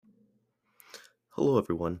Hello,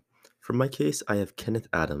 everyone. For my case, I have Kenneth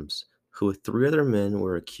Adams, who with three other men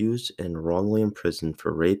were accused and wrongly imprisoned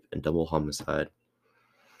for rape and double homicide.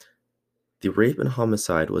 The rape and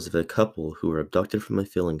homicide was of a couple who were abducted from a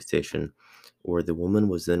filling station, where the woman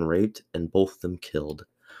was then raped and both of them killed.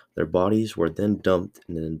 Their bodies were then dumped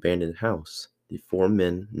in an abandoned house. The four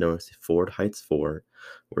men, known as the Ford Heights Four,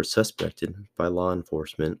 were suspected by law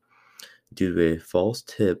enforcement due to a false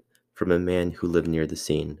tip from a man who lived near the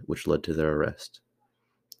scene, which led to their arrest.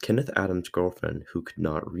 Kenneth Adams' girlfriend, who could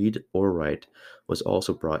not read or write, was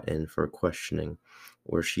also brought in for questioning,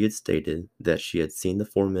 where she had stated that she had seen the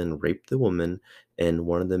four men rape the woman and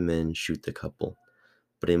one of the men shoot the couple.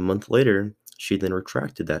 But a month later, she then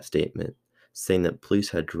retracted that statement, saying that police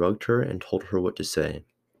had drugged her and told her what to say.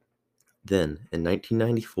 Then, in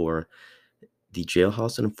 1994, the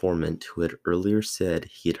jailhouse informant who had earlier said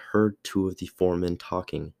he had heard two of the four men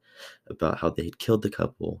talking about how they had killed the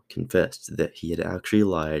couple confessed that he had actually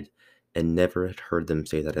lied and never had heard them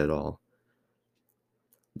say that at all.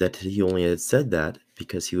 That he only had said that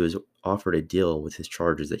because he was offered a deal with his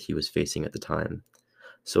charges that he was facing at the time.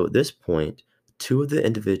 So at this point, two of the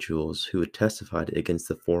individuals who had testified against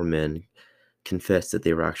the four men confessed that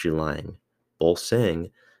they were actually lying, both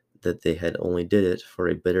saying that they had only did it for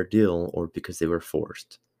a better deal or because they were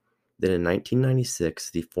forced. Then in 1996,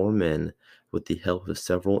 the four men, with the help of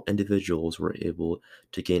several individuals, were able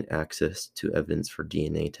to gain access to evidence for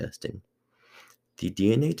DNA testing. The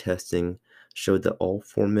DNA testing showed that all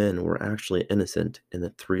four men were actually innocent and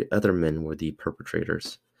that three other men were the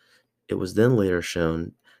perpetrators. It was then later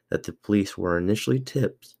shown that the police were initially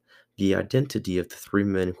tipped the identity of the three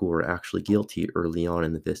men who were actually guilty early on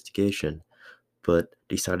in the investigation, but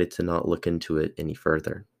decided to not look into it any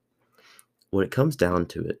further. When it comes down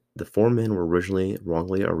to it, the four men were originally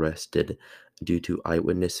wrongly arrested due to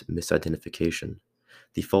eyewitness misidentification.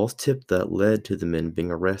 The false tip that led to the men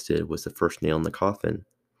being arrested was the first nail in the coffin.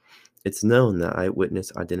 It's known that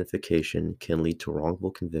eyewitness identification can lead to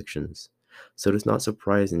wrongful convictions, so it is not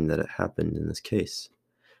surprising that it happened in this case.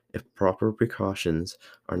 If proper precautions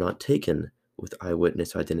are not taken with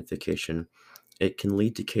eyewitness identification, it can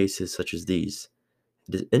lead to cases such as these.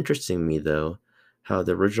 It is interesting to me, though, how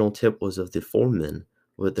the original tip was of the four men,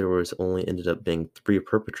 but there was only ended up being three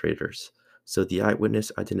perpetrators, so the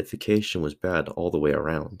eyewitness identification was bad all the way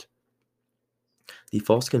around. The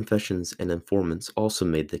false confessions and informants also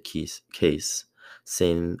made the case,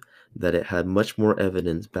 saying that it had much more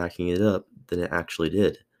evidence backing it up than it actually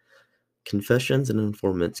did. Confessions and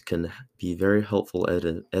informants can be very helpful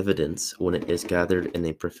evidence when it is gathered in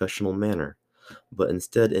a professional manner, but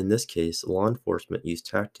instead, in this case, law enforcement used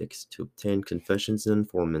tactics to obtain confessions and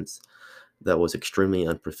informants that was extremely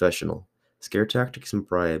unprofessional. Scare tactics and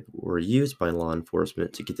bribe were used by law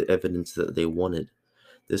enforcement to get the evidence that they wanted.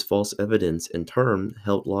 This false evidence, in turn,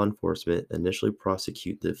 helped law enforcement initially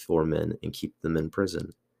prosecute the four men and keep them in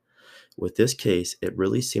prison. With this case, it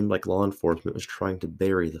really seemed like law enforcement was trying to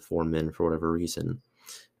bury the four men for whatever reason.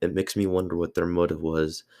 It makes me wonder what their motive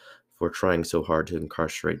was for trying so hard to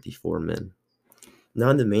incarcerate the four men.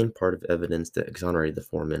 Now, the main part of evidence that exonerated the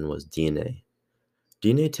four men was DNA.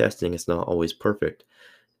 DNA testing is not always perfect,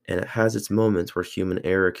 and it has its moments where human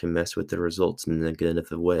error can mess with the results in a negative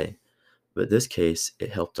way. But in this case,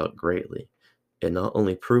 it helped out greatly. It not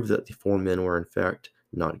only proved that the four men were in fact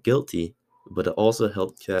not guilty, but it also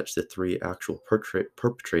helped catch the three actual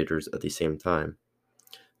perpetrators at the same time.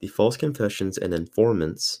 The false confessions and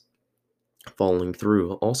informants following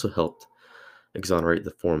through also helped exonerate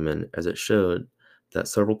the four men, as it showed that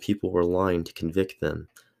several people were lying to convict them,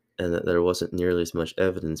 and that there wasn't nearly as much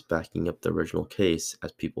evidence backing up the original case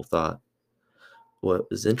as people thought. What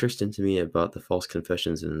was interesting to me about the false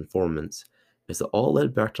confessions and informants is that all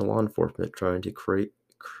led back to law enforcement trying to create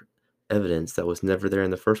evidence that was never there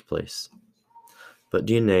in the first place. But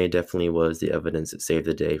DNA definitely was the evidence that saved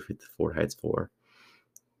the day for the Ford Heights Four.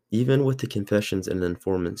 Even with the confessions and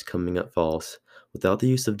informants coming up false, without the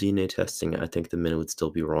use of DNA testing, I think the men would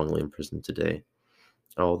still be wrongly imprisoned today.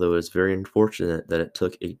 Although it is very unfortunate that it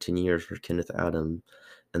took 18 years for Kenneth Adams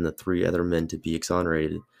and the three other men to be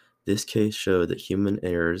exonerated, this case showed that human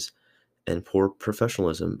errors and poor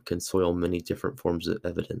professionalism can soil many different forms of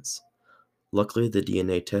evidence. Luckily, the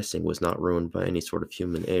DNA testing was not ruined by any sort of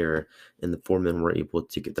human error, and the four men were able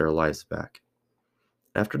to get their lives back.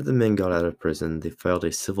 After the men got out of prison, they filed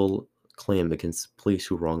a civil claim against the police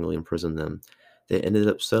who wrongly imprisoned them. They ended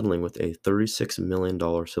up settling with a $36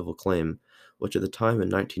 million civil claim, which at the time in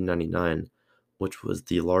 1999, which was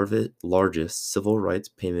the largest civil rights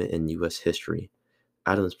payment in U.S. history.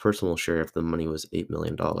 Adams' personal share of the money was $8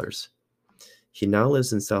 million. He now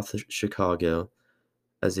lives in South Chicago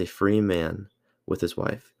as a free man, with his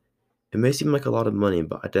wife. It may seem like a lot of money,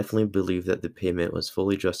 but I definitely believe that the payment was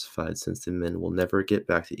fully justified since the men will never get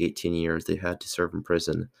back the 18 years they had to serve in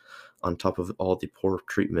prison, on top of all the poor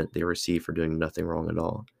treatment they received for doing nothing wrong at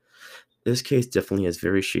all. This case definitely has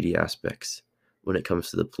very shady aspects when it comes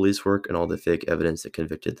to the police work and all the fake evidence that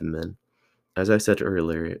convicted the men. As I said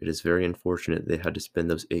earlier, it is very unfortunate they had to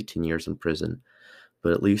spend those 18 years in prison,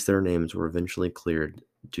 but at least their names were eventually cleared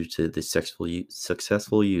due to the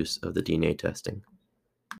successful use of the DNA testing.